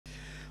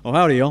Oh,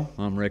 howdy, y'all.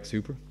 I'm Rex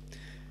Hooper,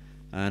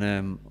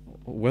 and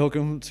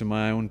welcome to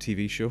my own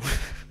TV show.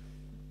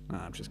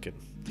 Nah, I'm just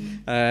kidding.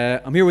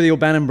 I'm here with the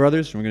O'Bannon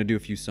brothers, and we're going to do a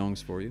few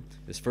songs for you.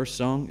 This first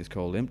song is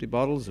called Empty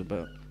Bottles,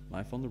 about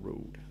life on the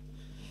road.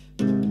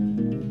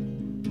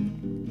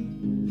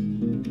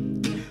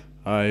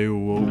 I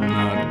woke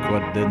not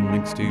quite dead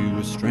next to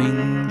a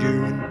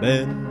stranger in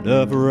bed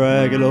of a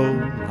ragged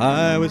old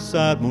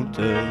highway-side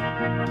motel.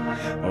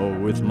 Oh,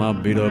 with my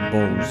beat-up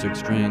old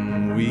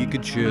six-string, we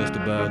could just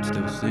about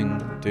still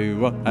sing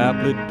to a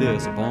happily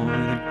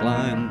disappointed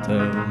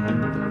clientele.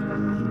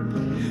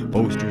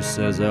 Poster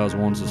says I was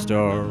once a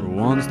star,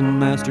 once the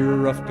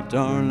master of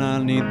guitar, and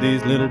I need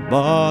these little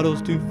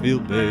bottles to feel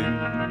big.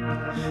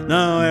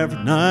 Now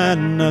every night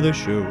another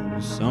show,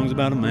 songs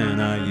about a man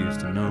I used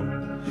to know.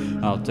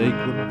 I'll take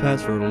what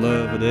pass for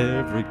love at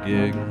every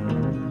gig.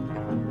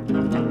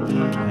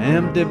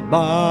 Empty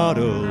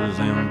bottles,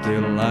 empty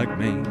like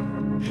me.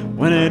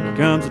 When it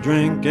comes to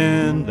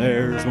drinking,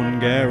 there's one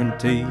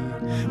guarantee.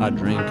 I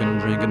drink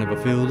and if I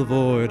fill the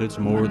void, it's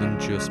more than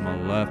just my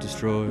life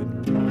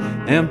destroyed.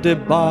 Empty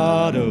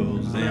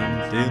bottles,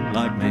 empty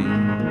like me.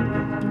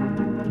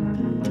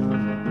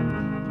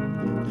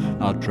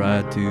 I'll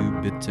try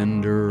to be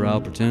tender, I'll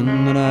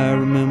pretend that I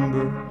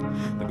remember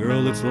the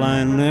girl that's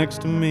lying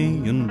next to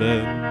me in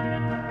bed.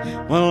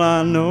 Well,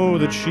 I know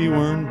that she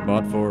weren't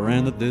bought for,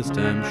 and that this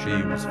time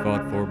she was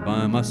fought for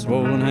by my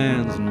swollen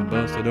hands and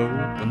busted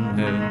open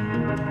head.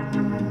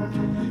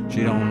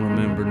 She don't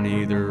remember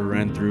neither,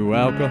 and through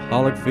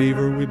alcoholic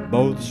fever we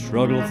both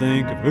struggle to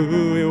think of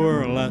who we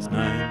were last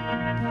night.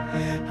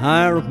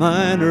 I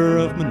remind her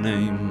of my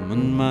name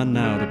and my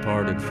now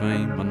departed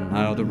fame, and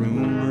how the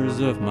rumors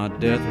of my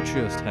death were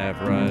just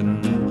half right.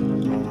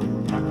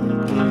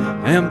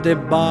 Empty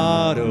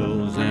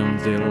bottles,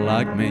 empty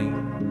like me.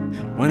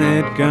 When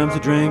it comes to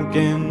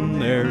drinking,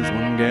 there's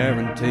one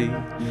guarantee.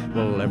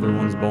 Well,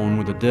 everyone's born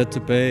with a debt to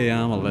pay.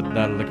 I'ma let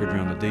that liquor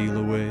drown the deal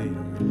away.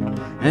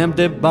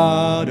 Empty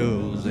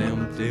bottles,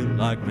 empty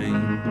like me.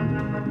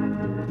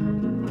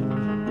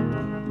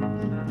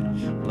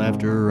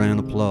 Laughter and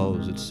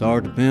applause, it's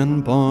hard to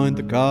pinpoint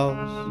the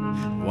cause.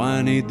 Why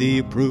I need the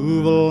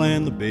approval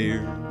and the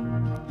beer?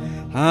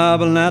 I've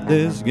been at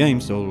this game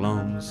so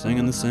long,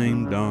 singing the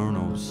same darn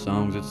old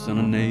songs. It's an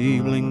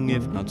enabling,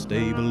 if not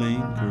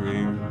stabling,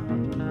 career.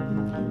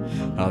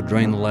 I'll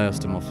drain the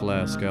last of my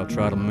flask, I'll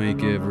try to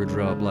make every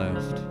drop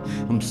last.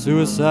 I'm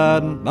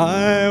suiciding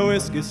by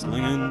whiskey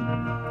slinging.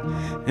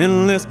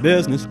 In this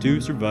business to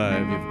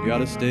survive, you've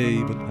gotta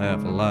stay but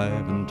half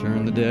alive, and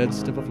turn the dead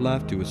stuff of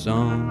life to a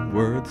song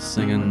worth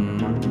singing.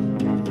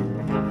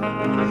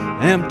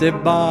 Empty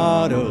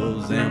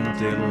bottles,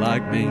 empty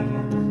like me.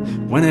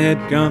 When it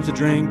comes to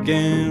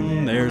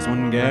drinking, there's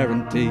one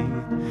guarantee.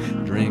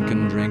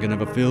 Drinking,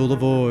 if I fill the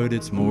void,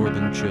 it's more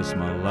than just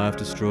my life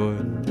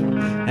destroyed.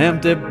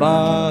 Empty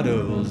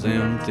bottles,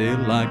 empty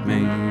like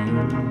me.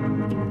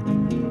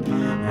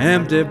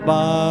 Empty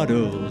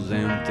bottles,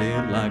 empty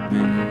like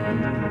me.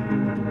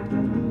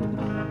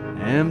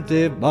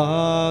 Empty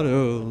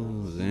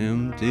bottles,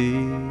 empty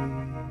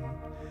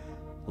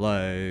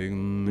like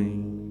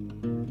me.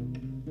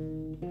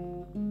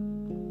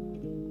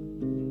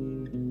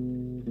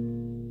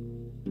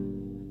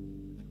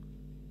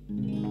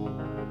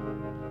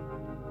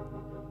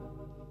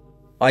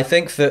 I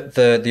think that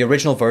the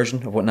original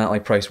version of what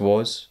Natalie Pryce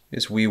was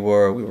is we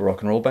were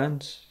rock and roll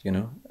bands, you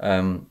know,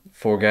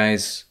 four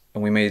guys,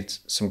 and we made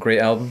some great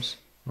albums.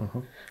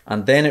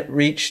 And then it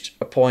reached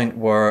a point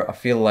where I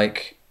feel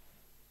like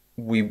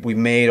we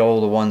made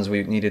all the ones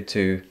we needed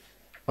to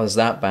as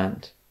that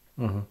band,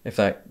 if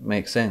that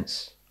makes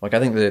sense. Like I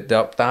think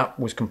that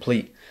was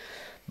complete.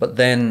 But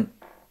then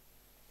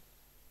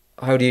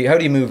how do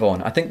you move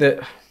on? I think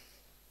that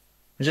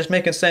just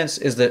making sense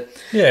is that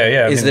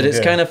it's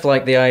kind of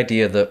like the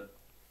idea that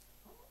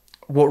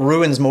what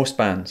ruins most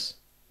bands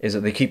is that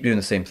they keep doing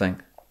the same thing.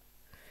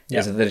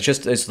 Is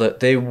that it's that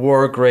they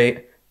were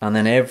great, and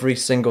then every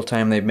single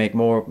time they make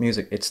more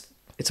music,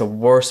 it's a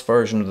worse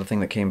version of the thing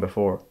that came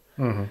before.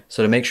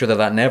 So to make sure that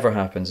that never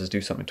happens is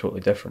do something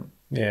totally different.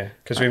 Yeah,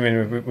 because we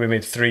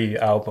made 3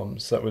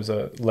 albums. That was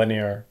a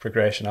linear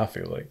progression. I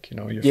feel like, you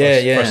know, your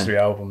first 3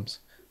 albums,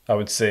 I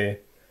would say,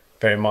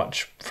 very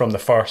much from the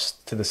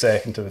first to the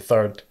second to the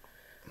third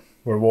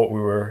were what we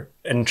were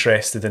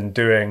interested in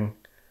doing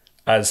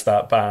as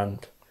that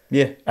band.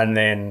 Yeah. And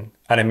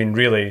I mean,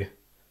 really,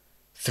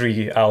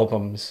 3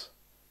 albums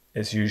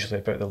is usually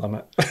about the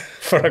limit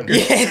for a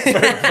good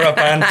for a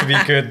band to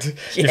be good.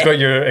 Yeah. You've got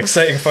your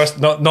exciting first,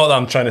 not that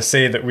I'm trying to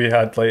say that we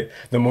had like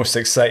the most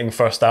exciting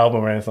first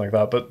album or anything like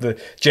that, but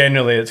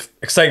generally it's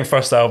exciting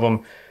first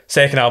album,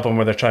 second album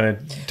where they're trying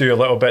to do a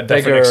little bit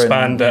different,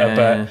 expand it a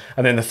bit,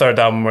 and then the third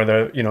album where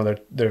they're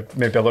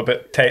maybe a little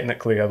bit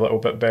technically a little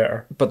bit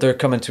better. But they're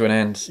coming to an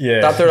end.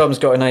 Yeah. That third album's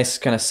got a nice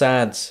kind of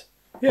sad,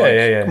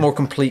 more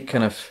complete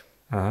kind of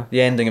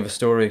the ending of a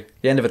story,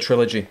 the end of a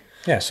trilogy.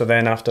 Yeah, so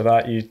then after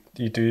that you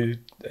do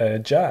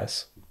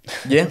jazz.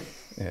 Yeah.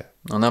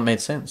 And that made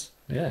sense.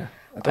 Yeah.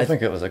 I don't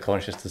think it was a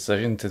conscious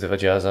decision to do a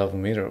jazz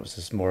album either. It was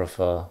just more of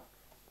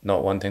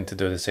not wanting to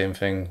do the same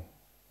thing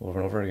over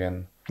and over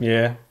again.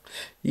 Yeah.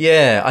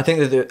 Yeah, I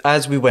think that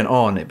as we went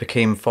on, it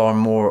became far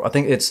more. I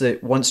think it's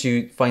that once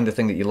you find the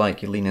thing that you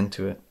like, you lean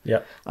into it.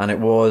 Yeah. And it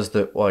was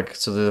that, like,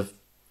 so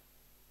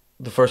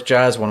the first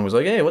jazz one was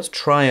like, hey, let's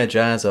try a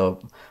jazz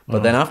album.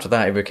 But then after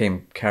that, it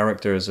became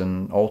characters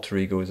and alter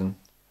egos and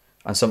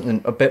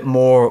something a bit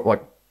more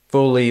like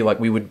fully like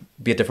we would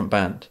be a different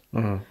band.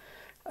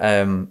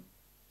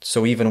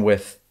 So even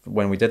with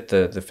when we did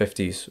the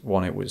 50s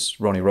one, it was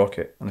Ronnie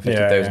Rocket and the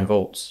 50,000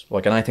 volts.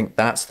 Like, and I think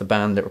that's the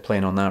band that we're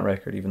playing on that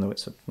record, even though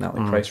it's a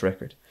Natalie Pryce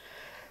record.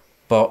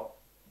 But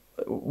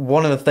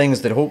one of the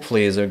things that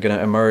hopefully is going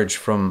to emerge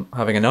from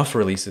having enough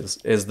releases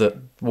is that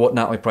what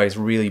Natalie Pryce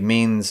really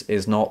means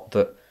is not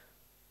that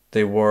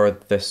they were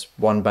this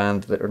one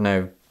band that are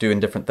now doing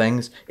different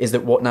things, is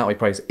that what Natalie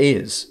Pryce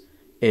is,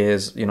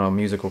 you know, a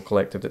musical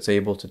collective that's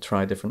able to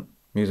try different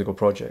musical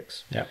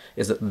projects. Yeah.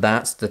 Is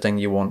that's the thing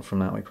you want from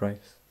Natalie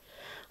Pryce.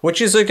 Which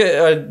is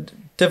a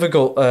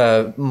difficult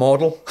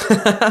model,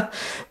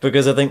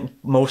 because I think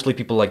mostly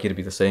people like you to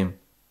be the same.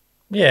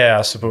 Yeah,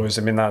 I suppose.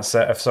 I mean, that's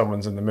it. If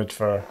someone's in the mood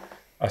for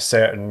a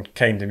certain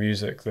kind of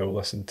music, they'll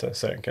listen to a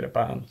certain kind of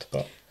band.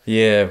 But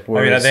yeah, I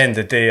mean, at the end of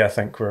the day, I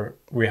think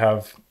we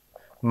have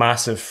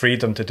massive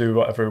freedom to do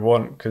whatever we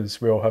want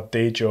because we all have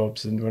day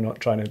jobs and we're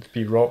not trying to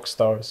be rock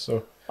stars.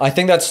 So I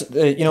think that's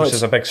you know, which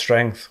is a big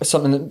strength.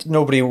 Something that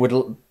nobody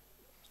would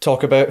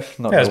talk about.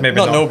 Not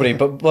nobody,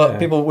 but what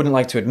people wouldn't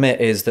like to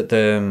admit is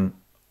that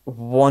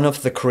one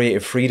of the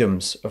creative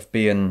freedoms of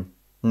being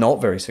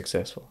not very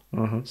successful.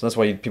 So that's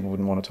why people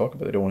wouldn't want to talk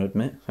about it. They don't want to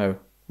admit how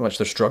much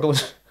they're struggling.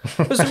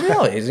 But the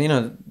reality is, you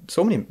know,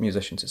 so many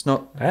musicians, it's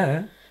not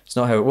how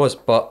it was.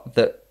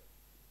 But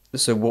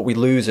so what we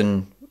lose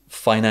in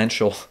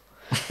financial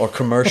or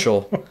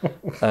commercial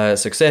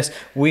success,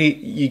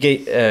 you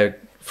get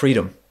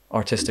freedom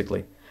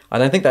artistically.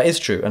 And I think that is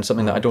true, and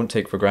something that I don't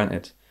take for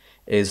granted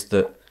is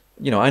that,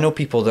 you know, I know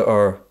people that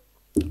are,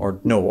 or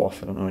know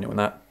of, I don't know anyone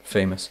that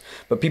famous,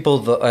 but people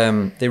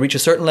that they reach a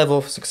certain level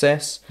of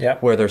success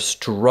where they're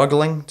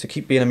struggling to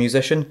keep being a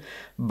musician,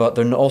 but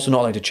they're also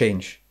not allowed to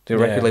change. The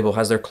record label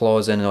has their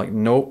clause in, like,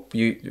 nope,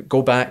 you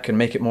go back and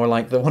make it more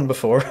like the one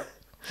before.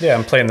 Yeah,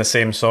 I'm playing the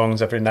same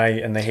songs every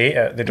night and they hate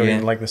it. They don't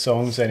even like the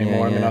songs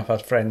anymore. I mean, I've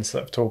had friends that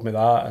have told me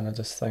that, and I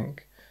just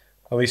think,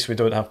 at least we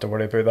don't have to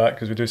worry about that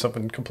because we do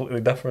something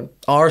completely different.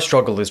 Our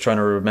struggle is trying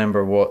to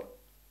remember what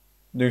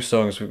new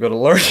songs we've got to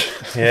learn.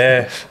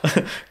 Yeah.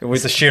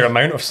 It's the sheer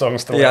amount of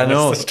songs to learn. Yeah, I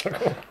know. The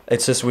struggle.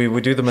 It's just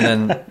we do them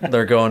and then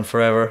they're gone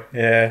forever.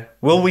 Yeah.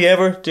 Will we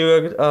ever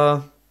do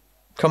a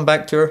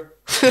comeback tour?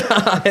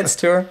 Hits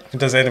tour?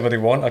 Does anybody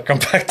want a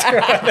comeback tour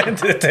at the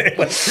end of the day?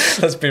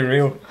 Let's be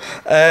real.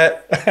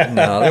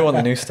 No, they want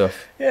the new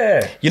stuff.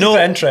 Yeah. You know,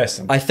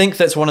 interesting. I think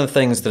that's one of the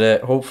things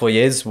that hopefully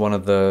is one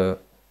of the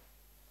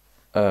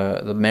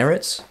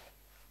merits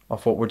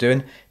of what we're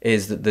doing,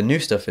 is that the new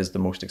stuff is the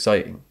most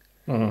exciting.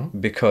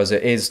 Because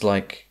it is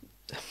like,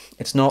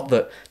 it's not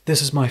that this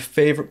is my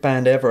favorite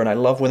band ever and I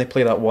love when they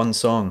play that one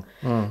song.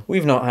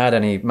 We've not had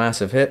any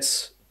massive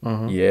hits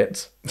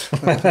yet.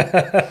 But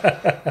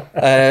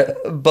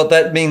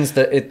that means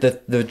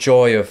that the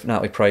joy of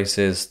Natalie Pryce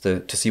is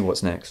to see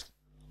what's next.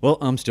 Well,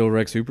 I'm still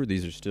Rex Hooper.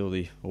 These are still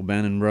the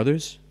O'Bannon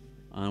brothers.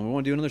 And we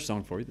want to do another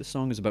song for you. This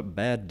song is about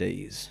bad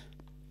days.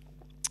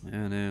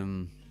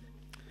 And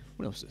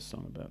what else is this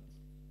song about?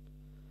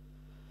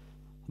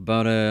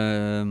 About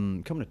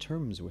coming to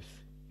terms with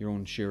your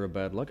own share of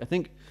bad luck. I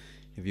think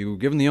if you were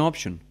given the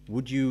option,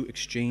 would you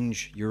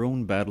exchange your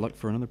own bad luck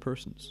for another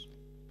person's?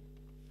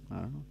 I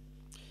don't know.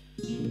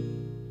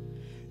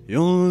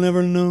 You'll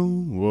never know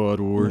what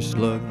worse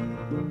luck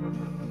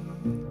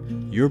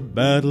your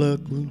bad luck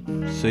will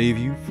save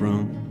you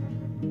from.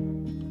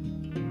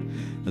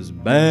 As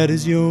bad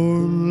as your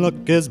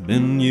luck has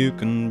been, you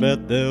can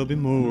bet there'll be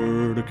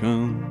more to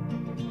come.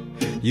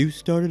 You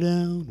started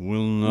out with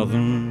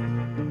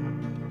nothing.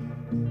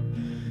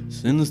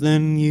 Since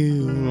then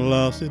you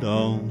lost it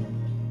all.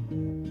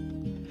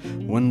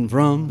 Went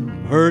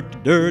from hurt to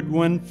dirt,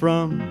 went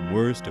from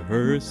worse to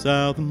worse,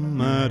 how the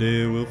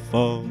mighty will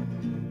fall.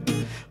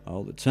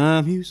 All the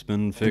time you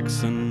spend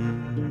fixing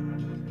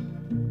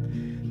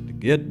to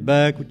get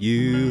back what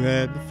you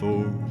had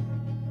before.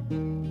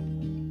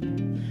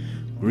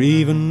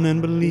 Grieving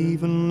and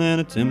believing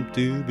and attempt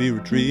to be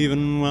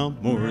retrieving while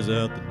more's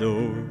out the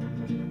door.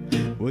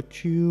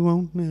 What you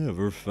won't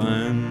never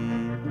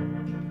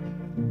find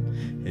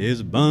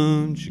is a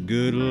bunch of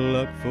good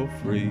luck for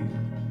free.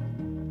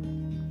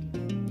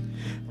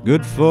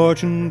 Good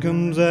fortune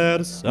comes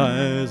at a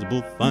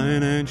sizable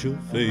financial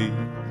fee.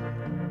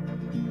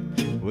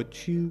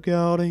 What you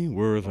got ain't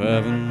worth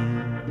having.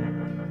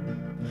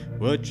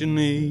 What you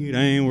need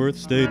ain't worth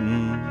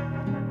stating.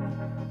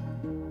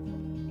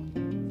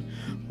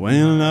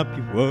 Weighing up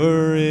your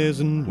worries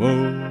and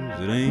woes,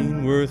 it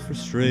ain't worth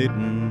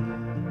frustrating.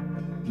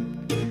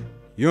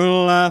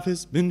 Your life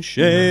has been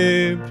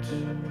shaped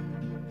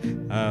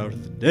out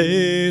of the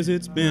days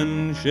it's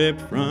been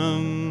shaped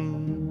from,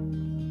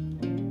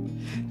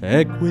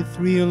 Heck with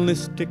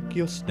realistic,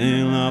 you'll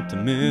stand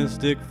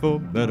optimistic for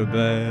better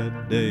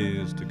bad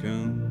days to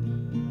come.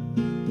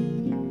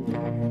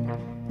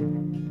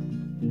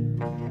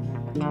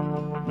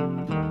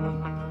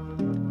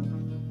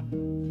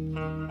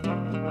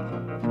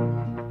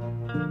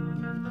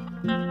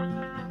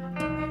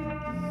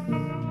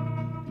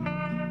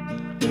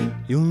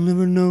 You'll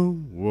never know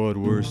what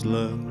worse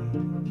luck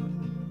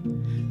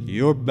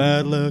your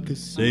bad luck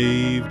has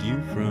saved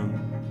you from.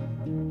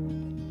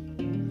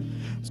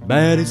 As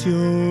bad as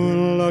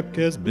your luck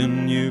has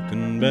been, you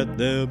can bet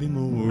there'll be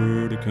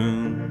more to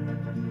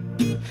come.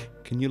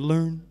 Can you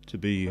learn to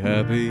be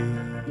happy?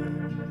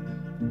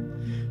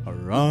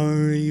 Or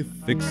are you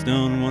fixed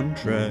on one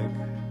track?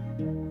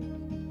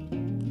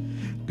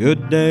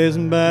 Good days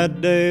and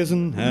bad days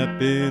and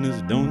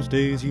happiness don't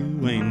stays, you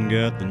ain't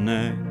got the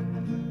knack.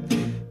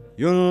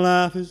 Your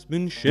life has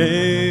been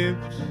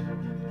shaped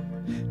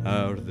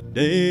out of the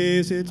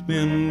days it's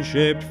been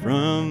shaped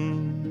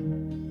from.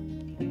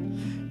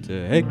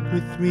 To heck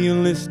with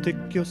realistic,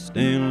 you'll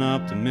stand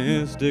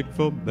optimistic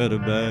for better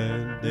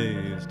bad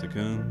days to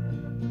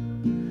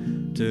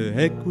come. To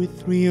heck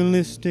with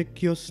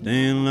realistic, you'll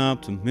stand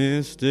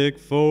optimistic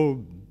for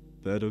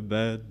better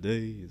bad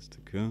days to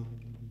come.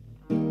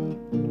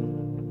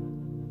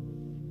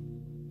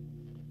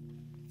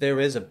 There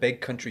is a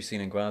big country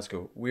scene in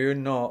Glasgow. We're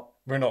not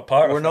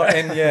part of it. We're not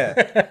in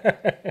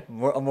yet.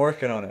 I'm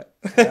working on it.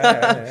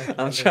 Yeah.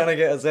 I'm trying to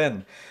get us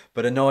in.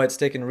 But no, it's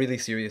taken really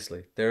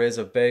seriously. There is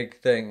a big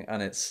thing,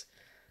 and it's...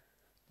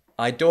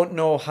 I don't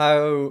know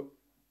how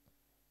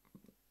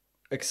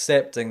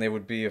accepting they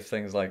would be of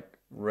things like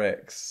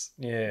Rex.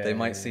 Yeah. They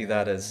might see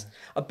that as...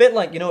 A bit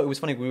like, it was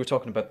funny, we were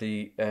talking about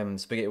the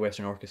Spaghetti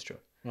Western Orchestra,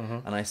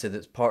 and I said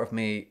that part of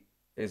me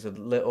is a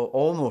little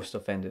almost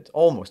offended.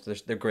 Almost.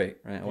 They're great,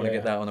 right? I want to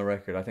get that on the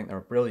record. I think they're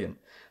brilliant.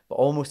 But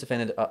almost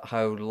offended at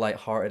how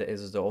light-hearted it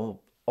is as they're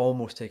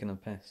almost taking a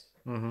piss.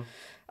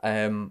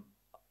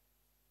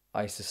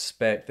 I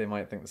suspect they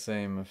might think the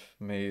same of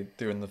me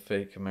doing the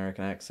fake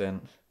American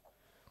accent.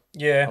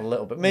 Yeah. A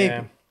little bit. Maybe.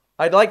 Yeah.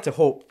 I'd like to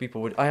hope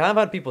people would. I have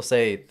had people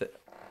say that,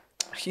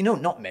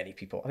 not many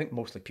people. I think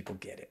mostly people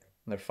get it.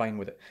 And they're fine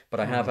with it.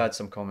 But I have had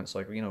some comments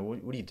like, what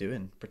are you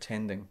doing?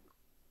 Pretending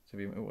to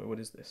be, what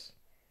is this?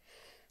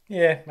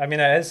 Yeah, I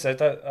mean, it is. I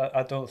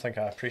don't think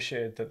I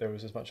appreciated that there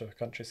was as much of a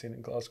country scene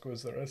in Glasgow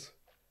as there is.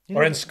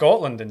 Or in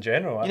Scotland in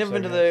general. You never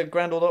been to the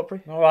Grand Old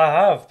Opry? No, I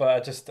have,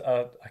 but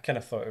I kind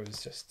of thought it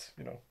was just,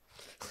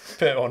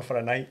 put it on for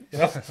a night,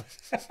 No,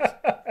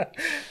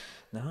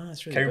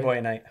 it's really Cowboy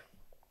big. night.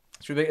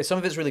 It's really big. Some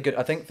of it's really good.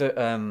 I think that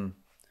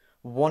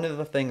one of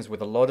the things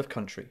with a lot of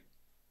country,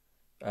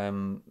 a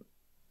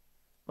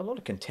lot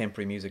of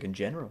contemporary music in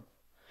general,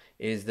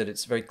 is that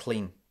it's very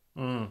clean.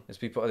 It's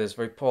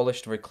very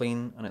polished, very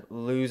clean, and it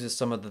loses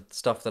some of the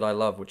stuff that I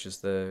love, which is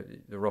the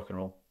rock and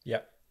roll. Yeah.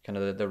 Kind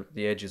of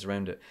the edges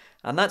around it.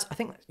 And that's, I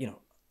think,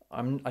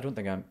 I don't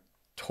think I'm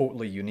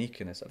totally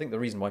unique in this. I think the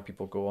reason why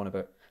people go on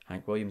about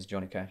Hank Williams,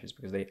 Johnny Cash is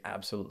because they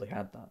absolutely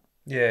had that.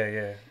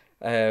 Yeah,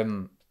 yeah.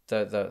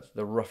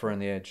 The rougher on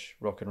the edge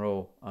rock and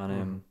roll,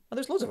 and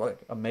there's loads of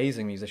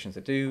amazing musicians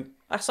that do.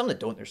 Some that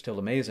don't, they're still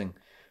amazing,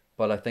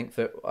 but I think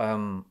that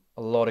a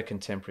lot of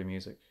contemporary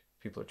music,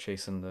 people are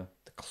chasing the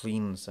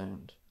clean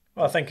sound.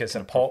 Well, I think it's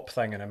a pop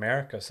thing in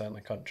America, certainly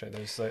country.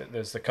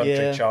 There's the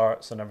country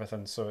charts and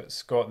everything, so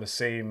it's got the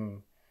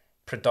same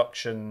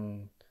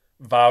production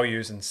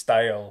values and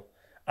style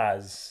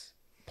as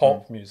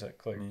pop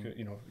music, like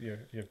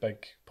your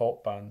big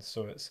pop bands.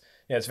 So it's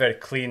very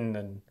clean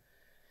and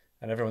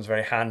everyone's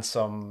very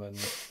handsome, and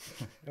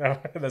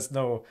there's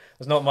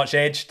not much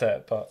edge to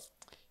it, but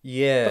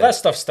that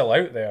stuff's still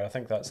out there. I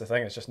think that's the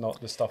thing. It's just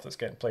not the stuff that's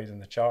getting played in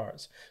the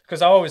charts.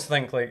 Because I always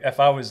think, like, if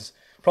I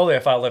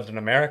lived in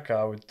America,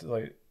 I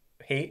would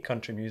hate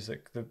country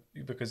music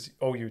because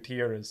all you'd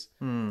hear is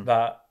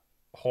that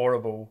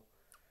horrible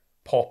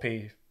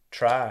poppy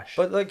trash.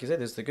 But like you said,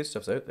 there's the good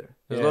stuff's out there.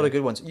 There's a lot of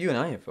good ones. You and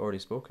I have already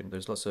spoken.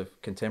 There's lots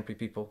of contemporary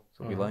people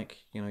that we like.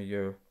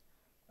 Your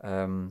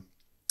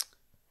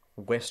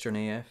Western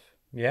AF.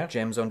 Yeah.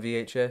 Gems on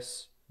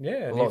VHS.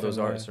 Yeah. A lot of those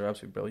artists are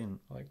absolutely brilliant.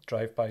 Like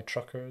Drive-By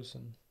Truckers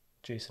and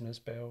Jason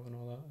Isbell and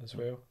all that as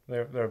well.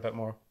 They're a bit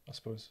more, I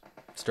suppose.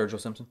 Sturgill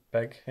Simpson.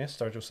 Big. Yeah,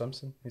 Sturgill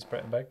Simpson. He's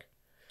pretty big.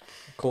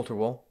 Coulter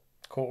Wall.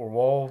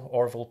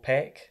 Orville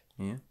Peck.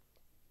 Yeah.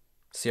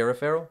 Sierra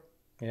Farrell.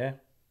 Yeah.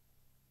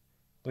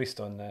 At least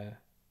on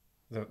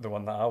the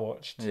one that I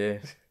watched. Yeah.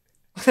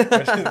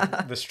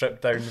 The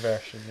stripped down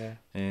version, yeah.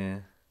 Yeah.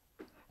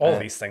 All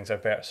these things are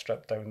better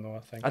stripped down though, I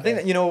think. I think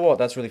that, you know what,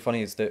 that's really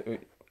funny, is that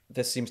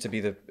this seems to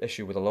be the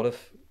issue with a lot of,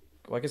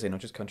 like I say,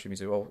 not just country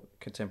music, all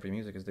contemporary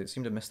music, is they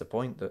seem to miss the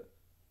point that,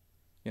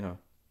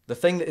 the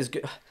thing that is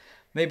good,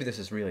 maybe this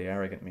is really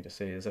arrogant of me to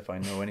say as if I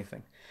know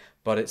anything,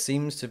 but it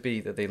seems to be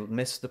that they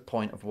miss the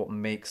point of what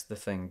makes the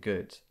thing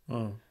good.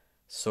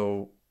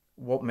 So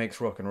what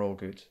makes rock and roll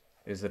good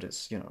is that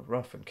it's,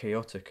 rough and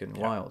chaotic and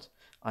wild.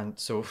 And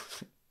so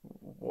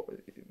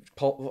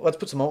let's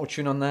put some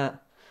auto-tune on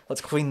that.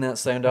 Let's clean that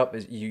sound up.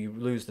 You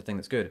lose the thing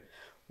that's good.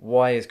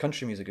 why is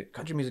country music good?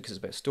 Country music is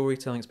about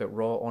storytelling. It's about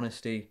raw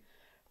honesty.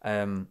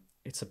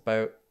 It's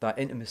about that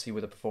intimacy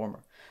with a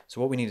performer.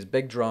 So what we need is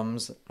big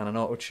drums and an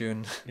auto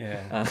tune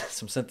and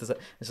some synthesizer.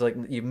 It's like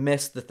you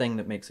miss the thing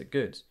that makes it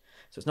good.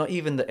 So it's not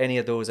even that any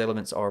of those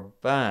elements are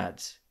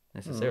bad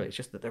necessarily. It's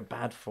just that they're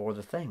bad for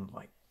the thing.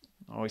 Like,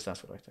 at least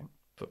that's what I think.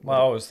 But well,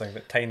 I always think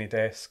that Tiny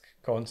Desk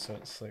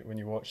concerts, like when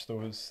you watch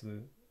those,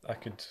 I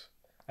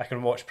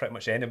can watch pretty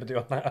much anybody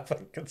on that. I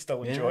think and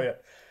still enjoy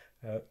it.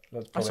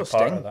 That's probably I saw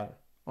part Sting of that.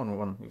 on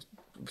one. It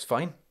was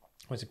fine.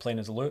 Was he playing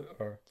his lute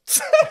or?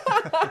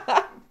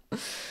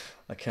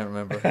 I can't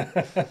remember,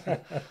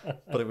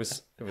 but it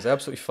was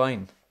absolutely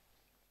fine.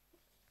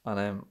 And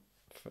I'm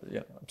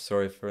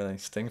sorry for any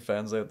Sting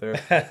fans out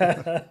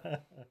there.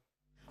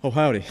 Oh,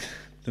 howdy.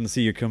 Didn't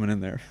see you coming in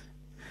there.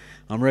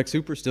 I'm Rex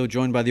Hooper, still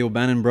joined by the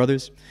O'Bannon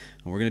brothers,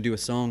 and we're going to do a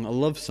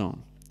love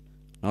song.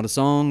 Not a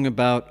song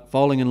about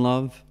falling in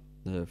love,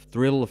 the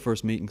thrill of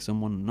first meeting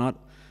someone, not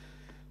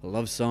a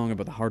love song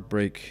about the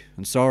heartbreak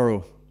and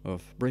sorrow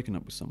of breaking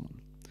up with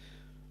someone,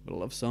 but a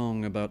love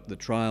song about the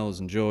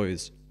trials and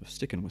joys of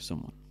sticking with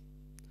someone,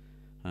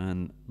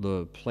 and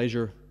the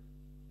pleasure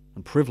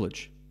and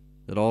privilege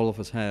that all of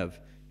us have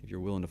if you're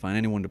willing to find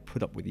anyone to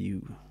put up with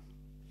you.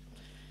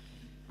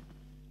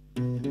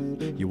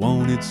 You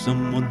wanted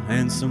someone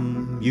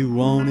handsome, you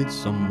wanted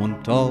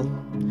someone tall,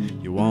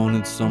 you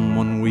wanted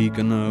someone weak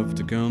enough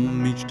to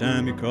come each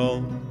time you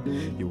called.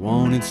 You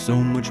wanted so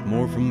much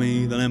more from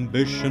me than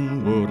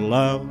ambition would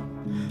allow,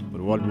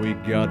 but what we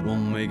got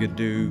won't make it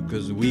do,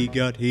 'cause we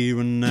got here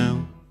and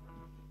now.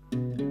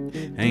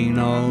 Ain't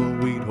all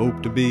we'd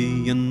hope to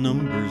be, and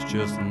numbers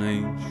just an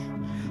age.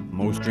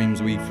 Most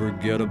dreams we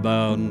forget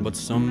about, but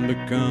some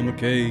become a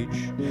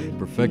cage.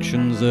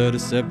 Perfection's a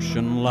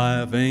deception,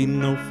 life ain't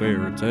no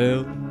fairy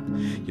tale.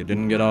 You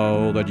didn't get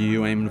all that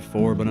you aimed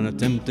for, but an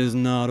attempt is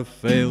not a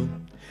fail.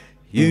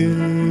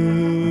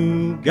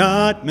 You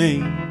got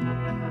me,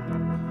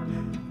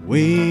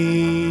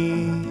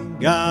 we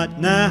got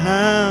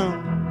now.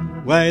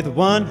 Weigh the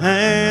one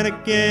hand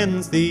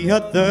against the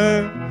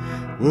other,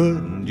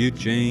 wouldn't you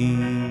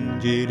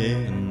change it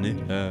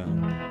anyhow?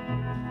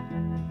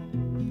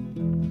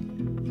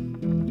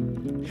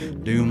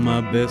 Do my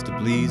best to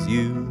please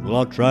you, well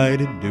I'll try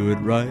to do it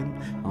right.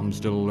 I'm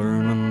still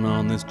learning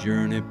on this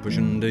journey,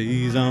 pushing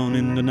days on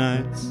into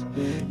nights.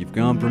 You've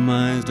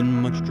compromised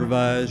and much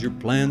revised your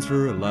plans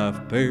for a life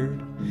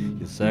paired.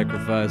 You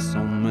sacrificed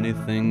so many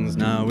things,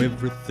 now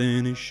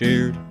everything is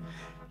shared.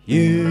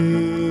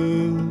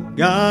 You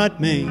got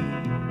me,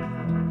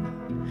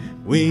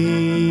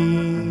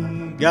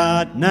 we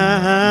got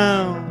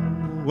now.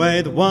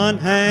 Weigh the one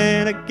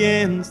hand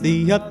against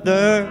the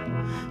other,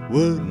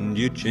 wouldn't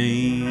you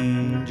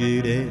change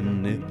it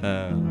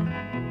anyhow?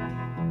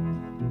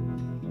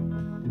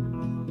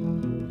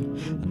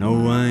 I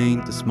know I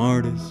ain't the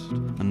smartest,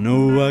 I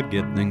know I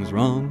get things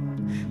wrong.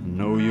 I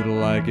know you'd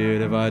like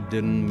it if I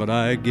didn't, but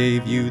I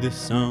gave you this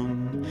song.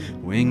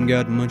 We ain't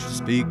got much to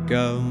speak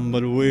of,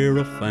 but we're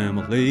a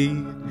family,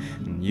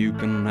 and you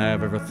can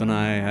have everything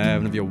I have,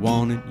 and if you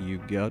want it, you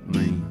got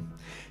me.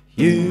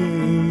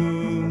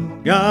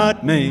 You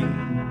got me,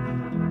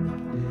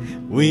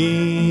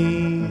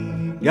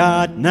 we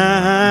got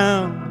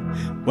now.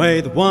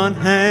 Weigh the one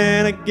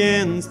hand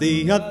against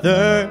the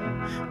other,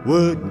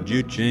 wouldn't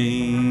you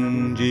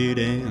change it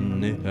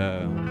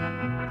anyhow?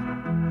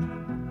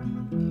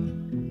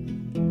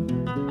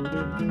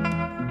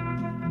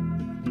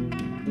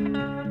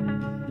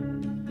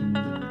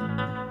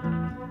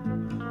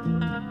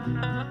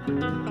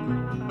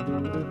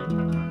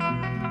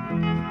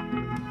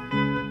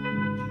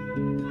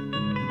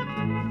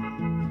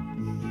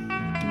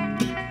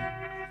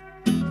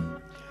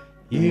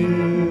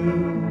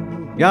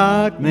 You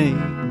got me,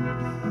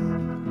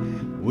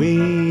 we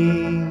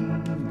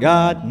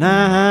got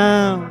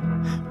now.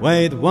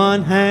 Weigh the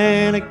one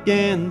hand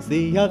against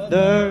the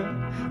other,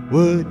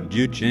 would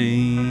you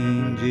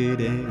change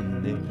it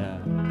anyhow?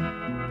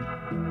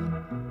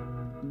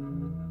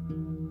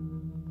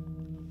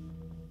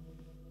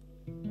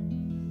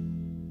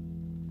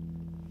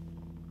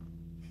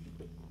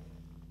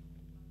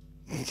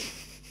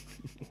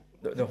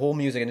 The whole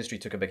music industry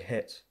took a big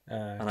hit,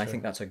 and I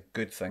think that's a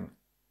good thing.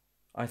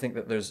 I think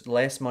that there's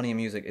less money in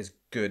music is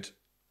good.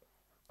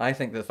 I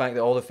think the fact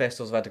that all the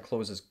festivals have had to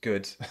close is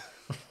good.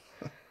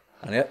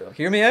 And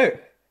hear me out.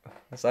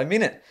 Yes, I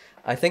mean it.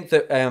 I think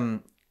that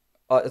at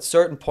a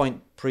certain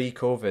point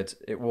pre-COVID,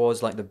 it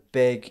was like the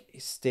big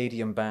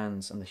stadium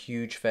bands and the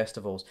huge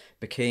festivals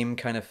became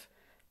kind of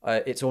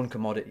its own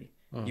commodity.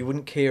 You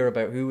wouldn't care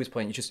about who was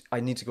playing. You just,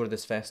 I need to go to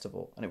this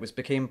festival, and it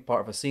became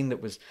part of a scene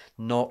that was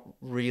not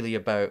really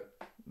about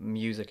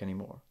music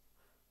anymore.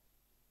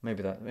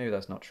 Maybe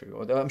that's not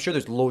true. I'm sure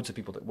there's loads of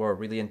people that were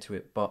really into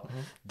it, but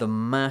the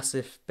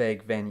massive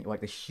big venue, like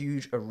the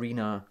huge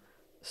arena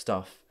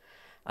stuff,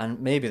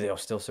 and maybe they'll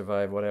still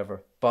survive,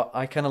 whatever. But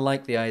I kind of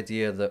like the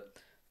idea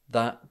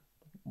that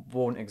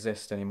won't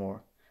exist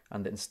anymore,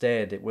 and that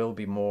instead it will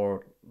be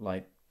more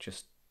like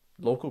just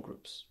local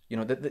groups. You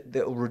know,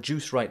 that will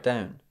reduce right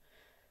down.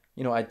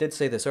 you know, I did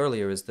say this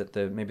earlier, is that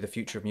maybe the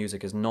future of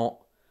music is not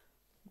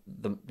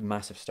the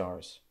massive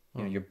stars,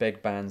 you know, your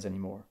big bands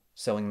anymore,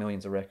 selling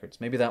millions of records.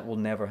 Maybe that will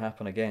never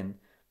happen again,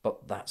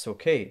 but that's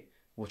okay.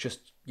 We'll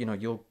just, you know,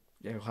 you'll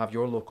have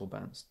your local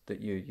bands that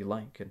you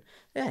like, and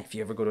yeah, if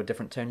you ever go to a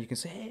different town, you can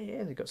say, hey,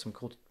 yeah, they've got some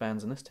cool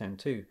bands in this town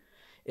too.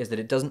 Is that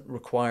it doesn't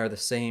require the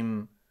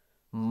same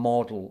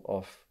model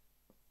of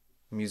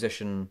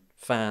musician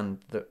fan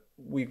that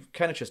we've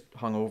kind of just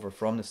hung over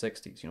from the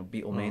 60s, you know,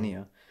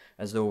 Beatlemania,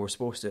 as though we're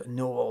supposed to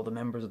know all the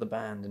members of the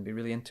band and be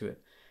really into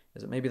it.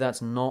 Is that maybe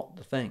that's not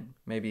the thing?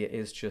 Maybe it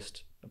is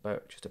just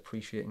about just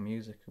appreciating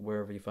music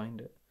wherever you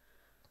find it.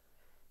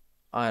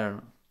 I don't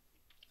know.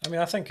 I mean,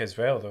 I think as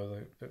well,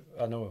 though,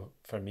 I know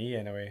for me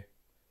anyway,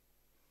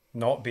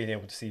 not being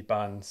able to see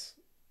bands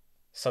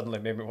suddenly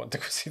made me want to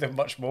go see them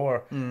much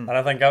more. And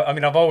I think, I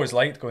mean, I've always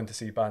liked going to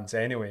see bands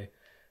anyway,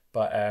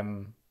 but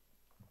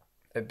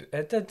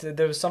it did,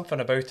 there was something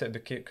about it,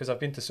 because I've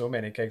been to so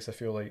many gigs, I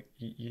feel like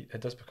it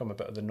does become a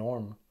bit of the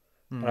norm.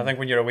 And I think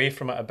when you're away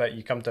from it a bit,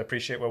 you come to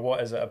appreciate, well,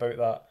 what is it about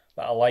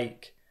that I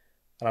like?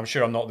 And I'm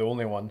sure I'm not the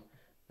only one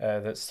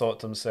that's thought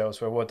to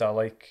themselves, well, what do I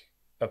like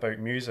about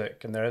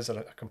music? And there is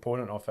a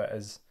component of it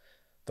is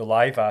the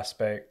live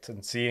aspect,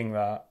 and seeing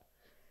that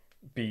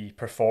be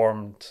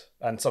performed,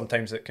 and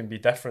sometimes it can be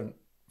different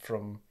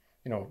from,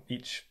 you know,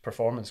 each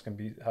performance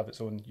can have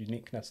its own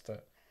uniqueness to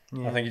it.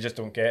 Yeah. I think you just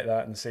don't get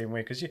that in the same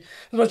way, because as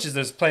much as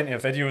there's plenty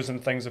of videos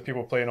and things of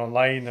people playing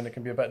online and it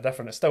can be a bit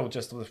different, it's still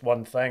just this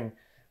one thing.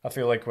 I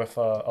feel like with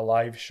a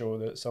live show,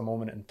 that's a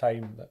moment in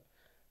time that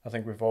I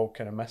think we've all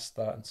kind of missed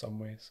that in some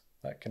ways,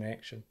 that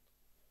connection.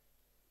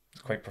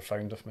 It's quite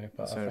profound of me,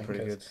 but I think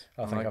pretty good.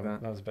 I think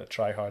that was a bit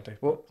try-hardy.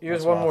 Well,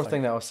 here's one more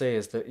thing that I'll say,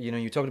 is that, you know,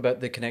 you talked about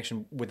the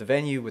connection with the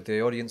venue, with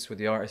the audience, with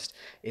the artist,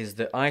 is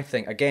that I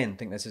think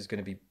this is going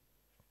to be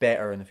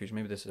better in the future.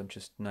 Maybe I'm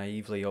just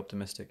naively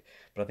optimistic,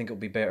 but I think it'll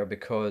be better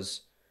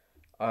because,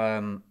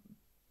 again,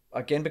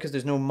 because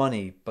there's no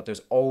money, but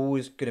there's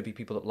always going to be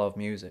people that love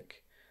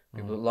music.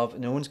 People that love,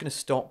 no one's going to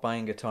stop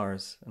buying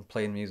guitars and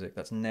playing music.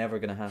 That's never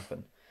going to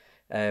happen.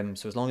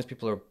 So as long as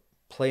people are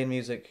playing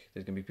music,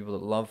 there's going to be people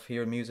that love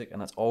hearing music, and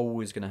that's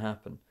always going to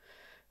happen.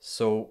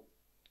 So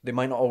they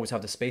might not always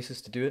have the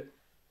spaces to do it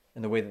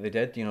in the way that they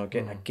did, you know,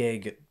 getting a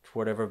gig at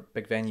whatever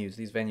big venues.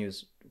 These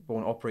venues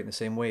won't operate in the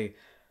same way.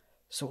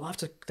 So we'll have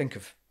to think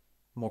of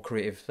more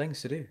creative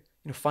things to do. You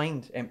know,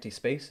 find empty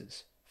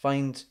spaces.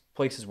 Find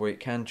places where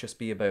it can just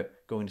be about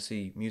going to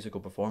see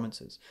musical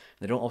performances.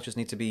 They don't all just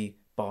need to be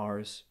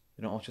bars.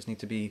 They don't all just need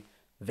to be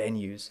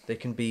venues. They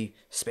can be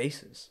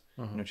spaces.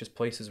 You know, just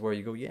places where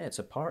you go, yeah, it's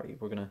a party.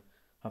 We're gonna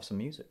have some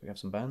music. We have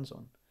some bands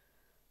on.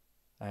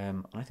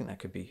 I think that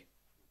could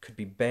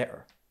be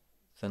better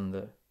than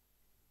the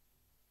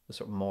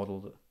sort of model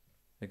that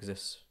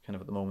exists kind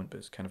of at the moment, but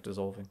it's kind of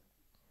dissolving.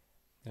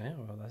 Yeah,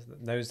 well,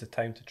 now's the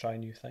time to try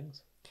new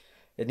things.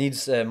 It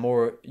needs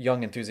more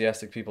young,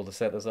 enthusiastic people to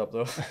set this up,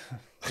 though.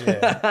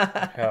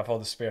 Yeah, I have all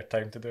the spare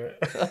time to do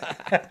it.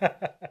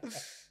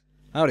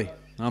 Howdy,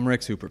 I'm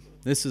Rex Hooper.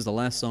 This is the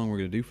last song we're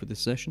going to do for this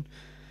session.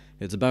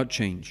 It's about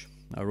change.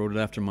 I wrote it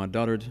after my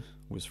daughter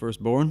was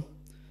first born.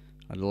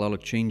 I did a lot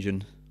of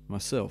changing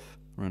myself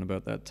around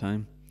about that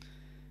time.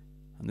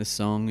 And this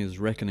song is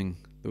reckoning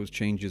those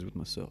changes with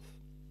myself.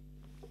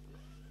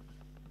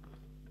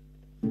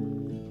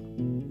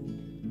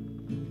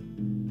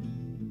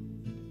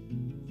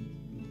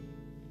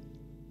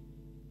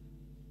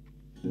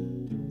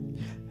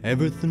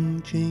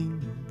 Everything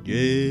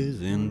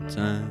changes in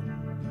time.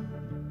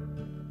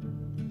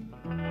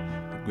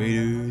 The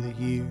greater the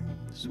year,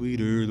 the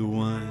sweeter the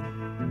wine.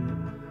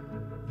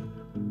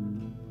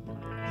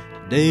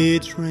 Today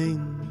it's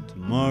rain,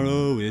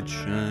 tomorrow it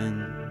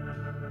shine.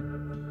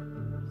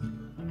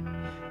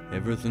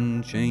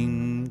 Everything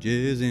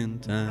changes in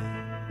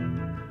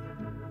time.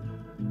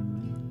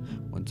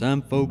 One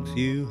time, folks,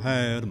 you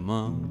had a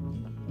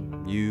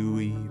mom, you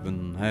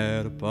even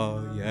had a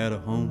pa, you had a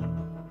home,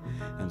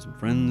 and some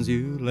friends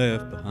you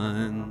left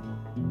behind.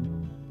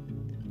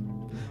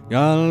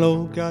 Got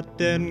low, got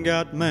dead, and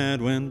got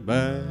mad, went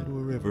bad.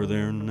 Wherever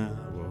they're now,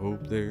 I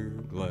hope they're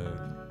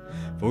glad.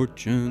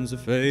 Fortunes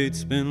of fate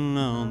spinning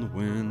on the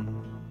wind.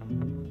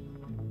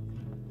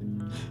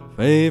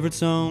 Favorite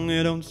song,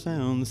 it don't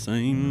sound the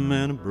same,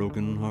 and a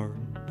broken heart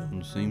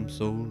don't seem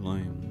so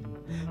lame.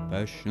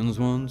 Passions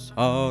once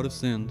hot have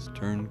since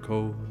turned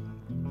cold.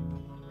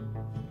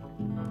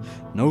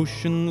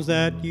 Notions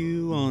that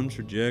you once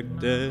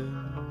rejected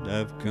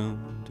have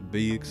come to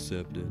be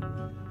accepted.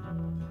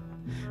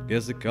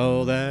 Guess they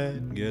call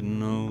that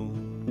getting old.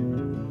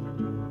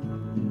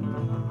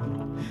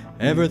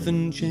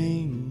 Everything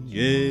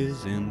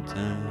changes in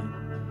time.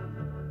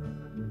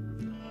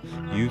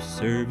 You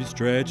serve your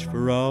stretch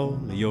for all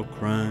of your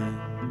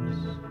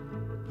crimes.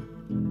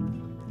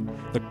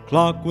 The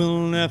clock will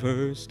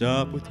never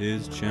stop with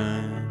his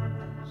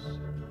chimes.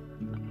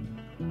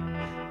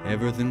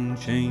 Everything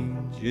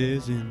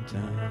changes in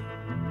time.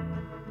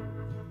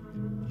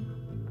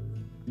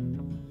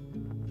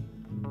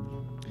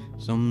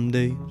 Some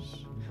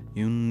days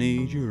you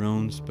need your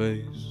own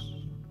space.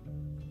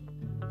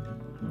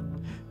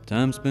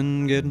 time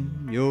spent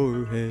getting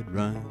your head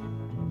right.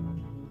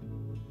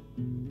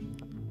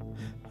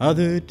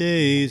 Other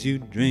days you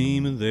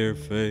dream of their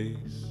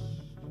face,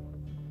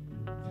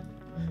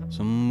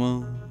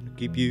 someone to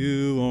keep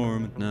you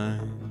warm at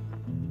night.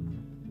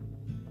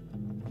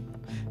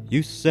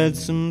 You said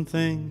some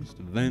things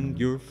to vent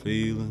your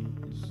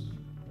feelings,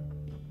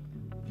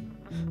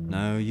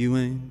 now you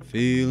ain't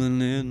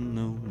feeling it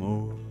no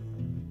more.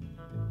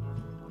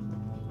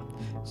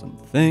 Some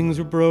things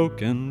were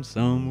broken,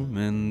 some were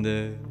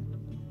mended.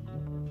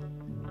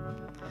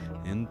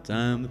 In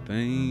time the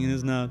pain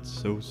is not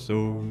so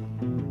sore.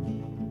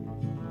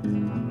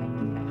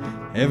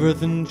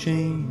 Everything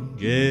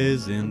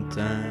changes in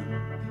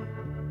time.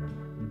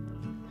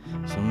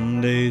 Some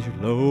days you're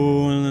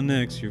low and the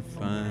next you're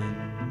fine.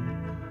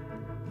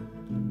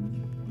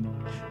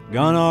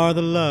 Gone are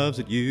the loves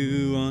that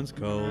you once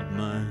called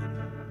mine.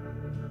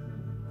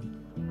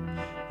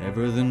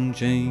 Everything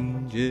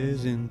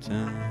changes in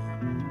time.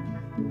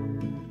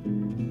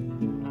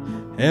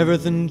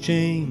 Everything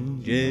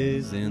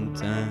changes in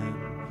time.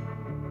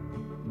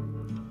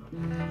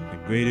 The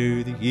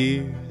greater the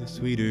year, the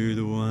sweeter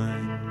the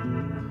wine.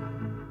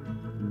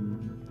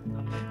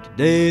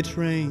 Today it's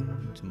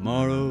rain,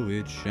 tomorrow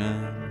it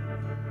shine.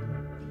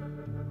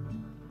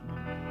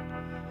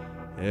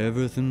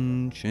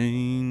 Everything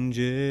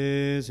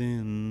changes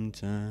in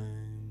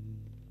time.